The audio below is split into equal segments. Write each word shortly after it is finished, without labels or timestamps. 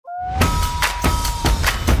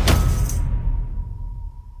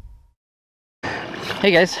Hey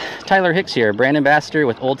guys, Tyler Hicks here, brand ambassador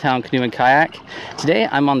with Old Town Canoe and Kayak. Today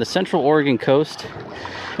I'm on the Central Oregon coast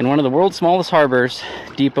in one of the world's smallest harbors,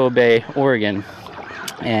 Depot Bay, Oregon.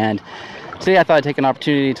 And today I thought I'd take an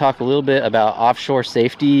opportunity to talk a little bit about offshore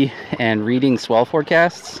safety and reading swell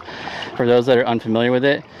forecasts for those that are unfamiliar with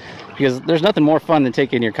it. Because there's nothing more fun than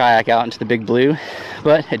taking your kayak out into the big blue,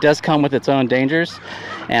 but it does come with its own dangers.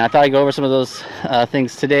 And I thought I'd go over some of those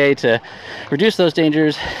things today to reduce those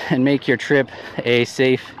dangers and make your trip a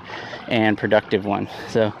safe and productive one.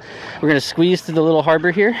 So we're going to squeeze through the little harbor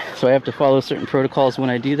here, so I have to follow certain protocols when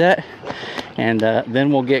I do that, and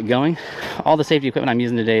then we'll get going. All the safety equipment I'm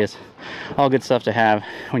using today is all good stuff to have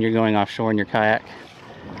when you're going offshore in your kayak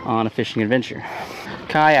on a fishing adventure.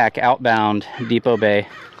 Kayak outbound Depot Bay.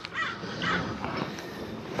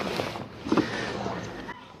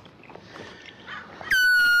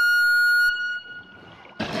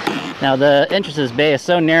 Now the entrance to this bay is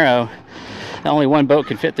so narrow that only one boat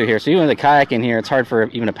can fit through here. So even with a kayak in here, it's hard for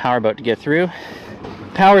even a power boat to get through.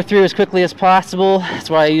 Power through as quickly as possible. That's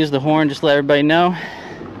why I use the horn, just to let everybody know.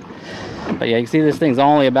 But yeah, you can see this thing's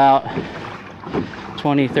only about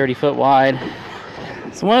 20-30 foot wide.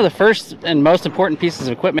 So one of the first and most important pieces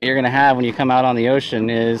of equipment you're going to have when you come out on the ocean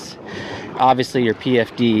is obviously your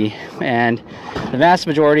PFD. And the vast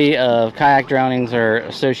majority of kayak drownings are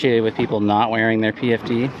associated with people not wearing their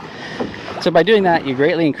PFD. So by doing that, you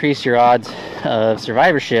greatly increase your odds of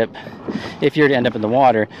survivorship if you're to end up in the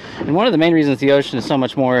water. And one of the main reasons the ocean is so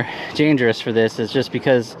much more dangerous for this is just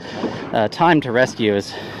because time to rescue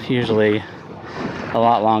is usually a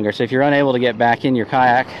lot longer. So if you're unable to get back in your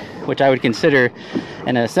kayak, which I would consider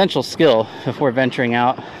an essential skill before venturing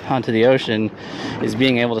out onto the ocean, is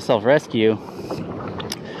being able to self-rescue,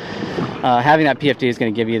 having that PFD is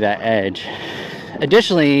going to give you that edge.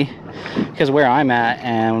 Additionally, because where I'm at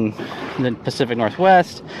and the Pacific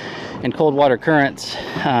Northwest and cold water currents,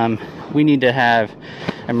 we need to have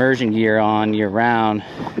immersion gear on year-round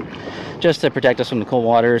just to protect us from the cold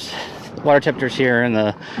waters. Water temperatures here are in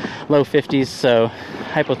the low 50s, so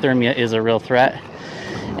hypothermia is a real threat,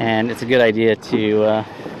 and it's a good idea to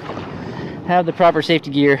have the proper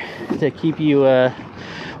safety gear to keep you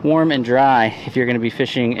warm and dry if you're going to be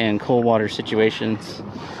fishing in cold water situations.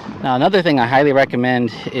 Now, another thing I highly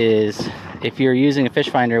recommend is if you're using a fish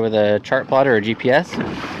finder with a chart plotter or GPS,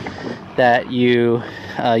 that you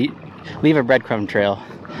leave a breadcrumb trail.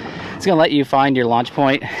 It's going to let you find your launch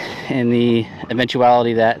point in the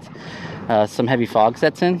eventuality that some heavy fog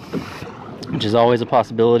sets in, which is always a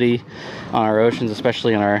possibility on our oceans,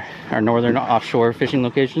 especially in our northern offshore fishing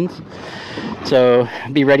locations. So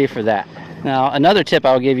be ready for that. Now, another tip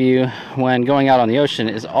I'll give you when going out on the ocean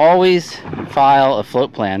is always file a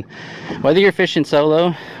float plan. Whether you're fishing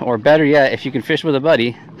solo, or better yet, if you can fish with a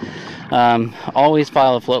buddy, always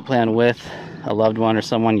file a float plan with a loved one or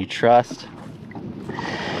someone you trust.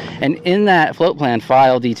 And in that float plan,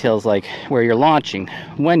 file details like where you're launching,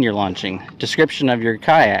 when you're launching, description of your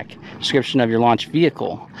kayak, description of your launch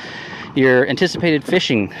vehicle, your anticipated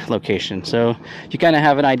fishing location. So you kind of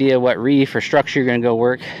have an idea what reef or structure you're going to go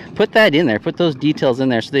work. Put that in there. Put those details in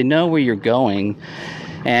there so they know where you're going.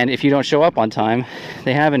 And if you don't show up on time,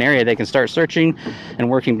 they have an area they can start searching and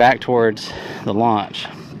working back towards the launch.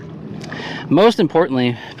 Most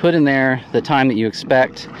importantly, put in there the time that you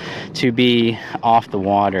expect to be off the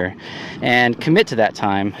water and commit to that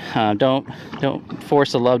time. Don't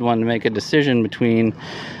force a loved one to make a decision between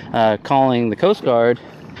calling the Coast Guard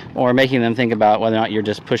or making them think about whether or not you're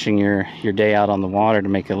just pushing your day out on the water to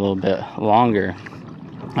make it a little bit longer.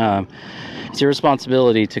 It's your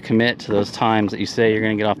responsibility to commit to those times that you say you're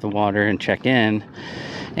going to get off the water and check in,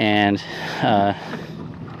 and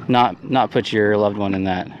not put your loved one in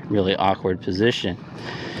that really awkward position.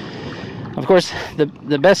 Of course,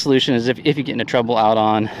 the best solution is if you get into trouble out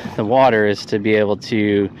on the water is to be able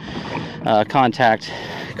to contact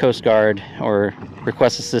Coast Guard or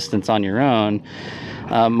request assistance on your own.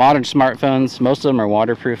 Modern smartphones, most of them are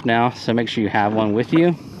waterproof now, so make sure you have one with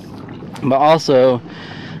you. But also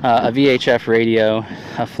a VHF radio,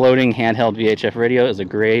 a floating handheld VHF radio is a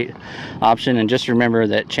great option. And just remember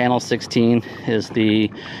that channel 16 is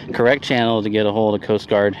the correct channel to get a hold of Coast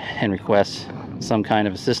Guard and request some kind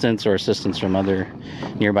of assistance or assistance from other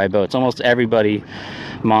nearby boats. Almost everybody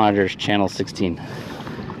monitors channel 16.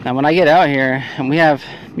 Now when I get out here, and we have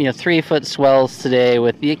 3-foot swells today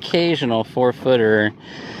with the occasional 4-footer,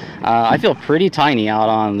 I feel pretty tiny out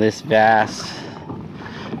on this vast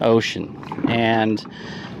ocean, and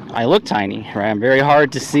I look tiny, right? I'm very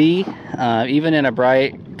hard to see. Even in a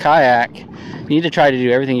bright kayak, You need to try to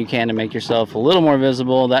do everything you can to make yourself a little more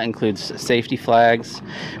visible. That includes safety flags.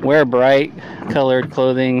 Wear bright colored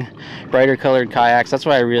clothing, brighter colored kayaks. That's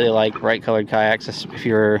why I really like bright colored kayaks. If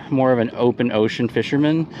you're more of an open ocean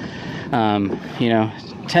fisherman, you know,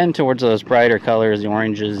 tend towards those brighter colors, the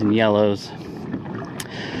oranges and yellows.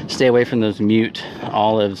 Stay away from those mute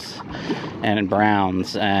olives and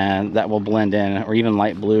browns, and that will blend in, or even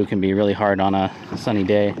light blue can be really hard on a sunny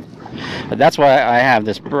day. But that's why I have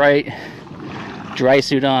this bright dry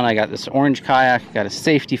suit on. I got this orange kayak, got a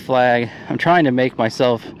safety flag. I'm trying to make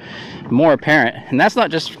myself more apparent, and that's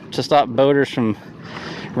not just to stop boaters from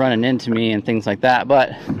running into me and things like that,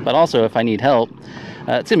 but also if I need help,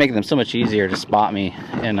 it's gonna make them so much easier to spot me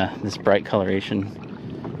in this bright coloration.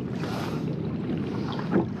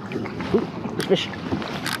 Ooh, fish.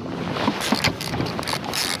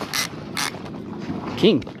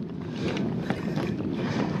 King.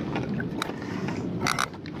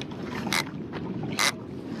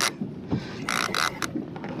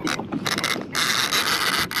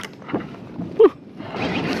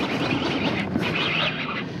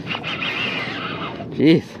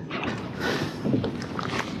 Jeez.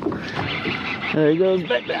 There he goes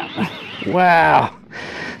back down. Wow.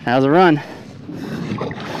 That was a run.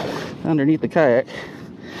 Underneath the kayak.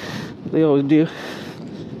 They always do.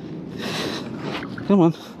 Come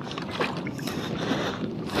on.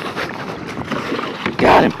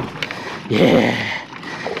 Got him. Yeah.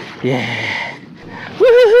 Yeah.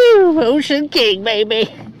 Woohoo! Ocean King, baby.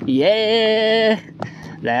 Yeah.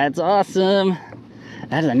 That's awesome.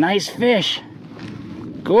 That's a nice fish.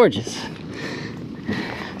 Gorgeous.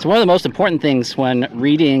 So one of the most important things when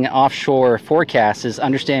reading offshore forecasts is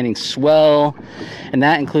understanding swell, and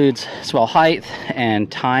that includes swell height and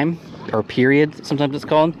time, or period, sometimes it's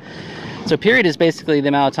called. So period is basically the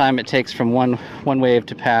amount of time it takes from one wave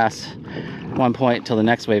to pass one point till the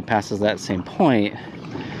next wave passes that same point.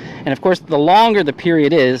 And of course, the longer the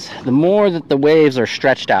period is, the more that the waves are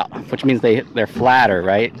stretched out, which means they're flatter,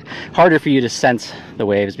 right? Harder for you to sense the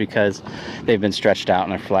waves because they've been stretched out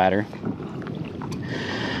and they're flatter.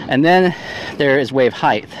 And then there is wave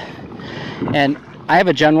height. And I have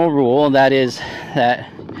a general rule, and that is that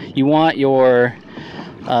you want your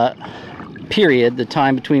period, the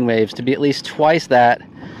time between waves, to be at least twice that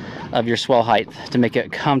of your swell height to make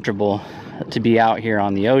it comfortable to be out here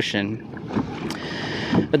on the ocean.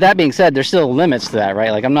 But that being said, there's still limits to that,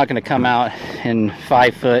 right? Like, I'm not going to come out in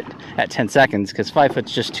 5 foot at 10 seconds because 5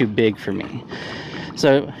 foot's just too big for me.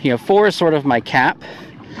 So, you know, 4 is sort of my cap.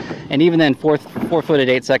 And even then, 4 foot at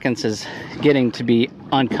 8 seconds is getting to be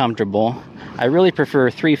uncomfortable. I really prefer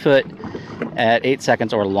 3 foot at 8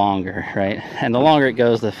 seconds or longer, right? And the longer it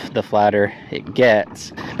goes, the flatter it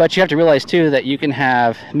gets. But you have to realize too that you can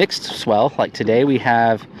have mixed swell. Like today we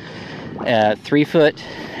have 3 foot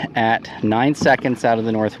at 9 seconds out of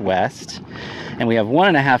the northwest, and we have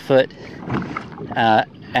 1.5 foot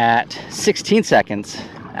at 16 seconds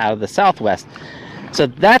out of the southwest. So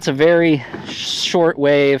that's a very short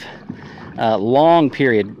wave, long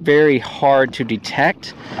period, very hard to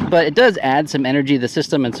detect, but it does add some energy to the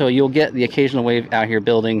system, and so you'll get the occasional wave out here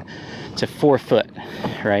building to 4 foot,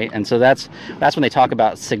 right? And so that's when they talk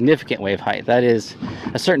about significant wave height. That is,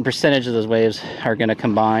 a certain percentage of those waves are going to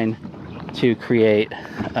combine to create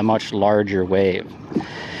a much larger wave.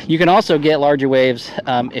 You can also get larger waves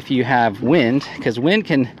if you have wind, because wind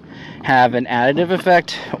can have an additive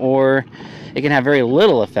effect or it can have very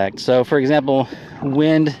little effect. So for example,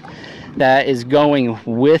 wind that is going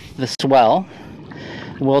with the swell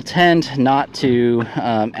will tend not to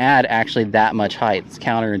add actually that much height. It's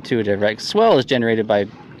counterintuitive, right? Swell is generated by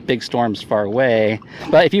big storms far away,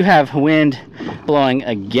 but if you have wind blowing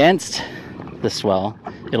against the swell,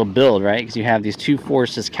 it'll build, right? Because you have these two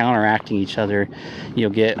forces counteracting each other.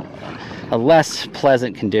 You'll get a less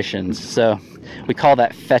pleasant conditions. So we call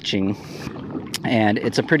that fetching, and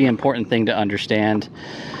it's a pretty important thing to understand.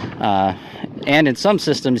 And in some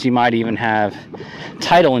systems you might even have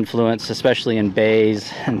tidal influence, especially in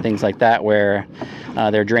bays and things like that, where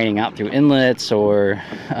they're draining out through inlets, or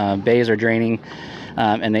bays are draining,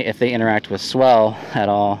 and if they interact with swell at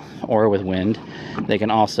all or with wind, they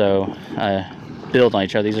can also build on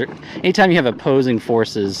each other. These are, anytime you have opposing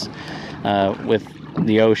forces with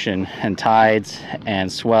the ocean and tides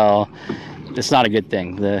and swell, it's not a good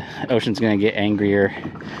thing. The ocean's going to get angrier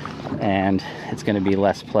and it's going to be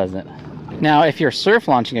less pleasant. Now, if you're surf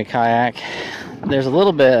launching a kayak, there's a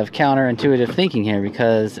little bit of counterintuitive thinking here,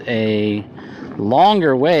 because a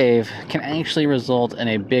longer wave can actually result in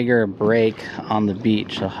a bigger break on the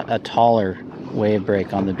beach, a taller wave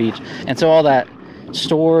break on the beach. And so all that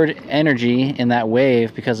stored energy in that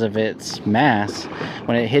wave because of its mass.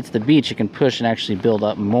 When it hits the beach, it can push and actually build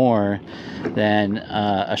up more than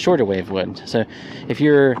a shorter wave would. So if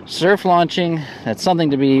you're surf launching, that's something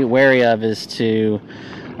to be wary of, is to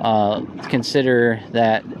consider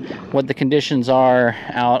that what the conditions are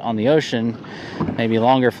out on the ocean. Maybe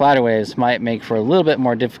longer, flatter waves might make for a little bit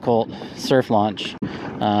more difficult surf launch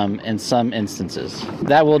in some instances.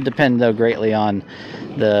 That will depend, though, greatly on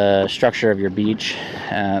the structure of your beach,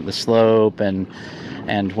 the slope, and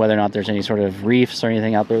whether or not there's any sort of reefs or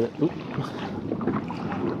anything out there. That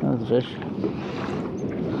was a fish.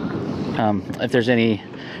 If there's any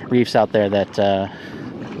reefs out there that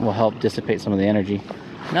will help dissipate some of the energy.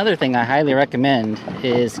 Another thing I highly recommend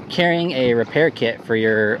is carrying a repair kit for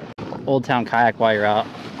your Old Town kayak while you're out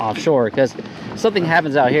offshore, because if something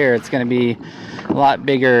happens out here, it's going to be a lot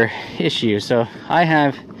bigger issue. So I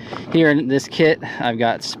have here in this kit, I've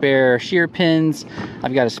got spare shear pins,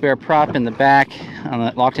 I've got a spare prop in the back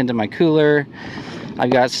locked into my cooler,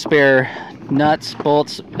 I've got spare nuts,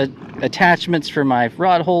 bolts, attachments for my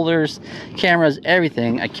rod holders, cameras,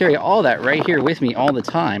 everything. I carry all that right here with me all the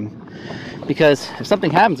time, because if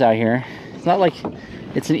something happens out here, it's not like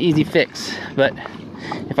it's an easy fix. But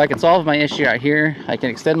if I can solve my issue out here, I can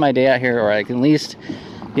extend my day out here, or I can at least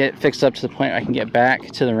get fixed up to the point I can get back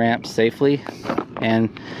to the ramp safely. And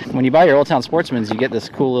when you buy your Old Town Sportsman's, you get this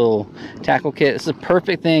cool little tackle kit. It's a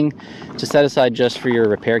perfect thing to set aside just for your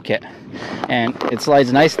repair kit. And it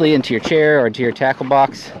slides nicely into your chair or into your tackle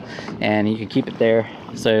box, and you can keep it there.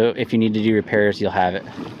 So if you need to do repairs, you'll have it.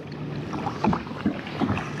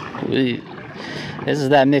 Ooh. This is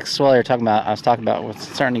that mixed swell you're talking about. I was talking about what's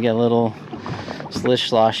starting to get a little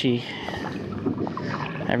slish sloshy.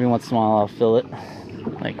 Every once in a while I'll feel it,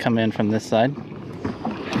 like come in from this side.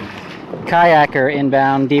 Kayaker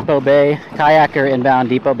inbound Depot Bay. Kayaker inbound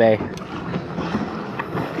Depot Bay.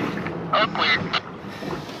 Oh, clear.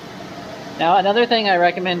 Now another thing I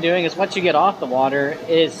recommend doing is, once you get off the water,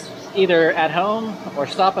 is either at home or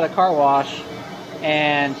stop at a car wash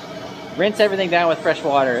and rinse everything down with fresh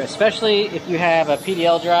water. Especially if you have a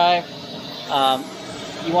PDL drive,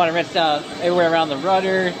 you want to rinse down everywhere around the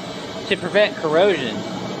rudder to prevent corrosion.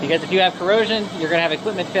 Because if you have corrosion, you're going to have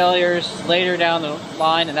equipment failures later down the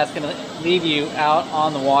line, and that's going to leave you out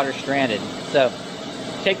on the water stranded. So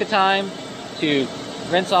take the time to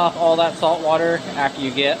rinse off all that salt water after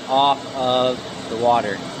you get off of the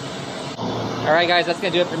water. Alright guys, that's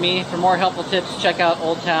going to do it for me. For more helpful tips, check out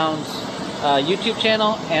Old Town's YouTube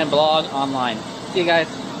channel and blog online. See you guys.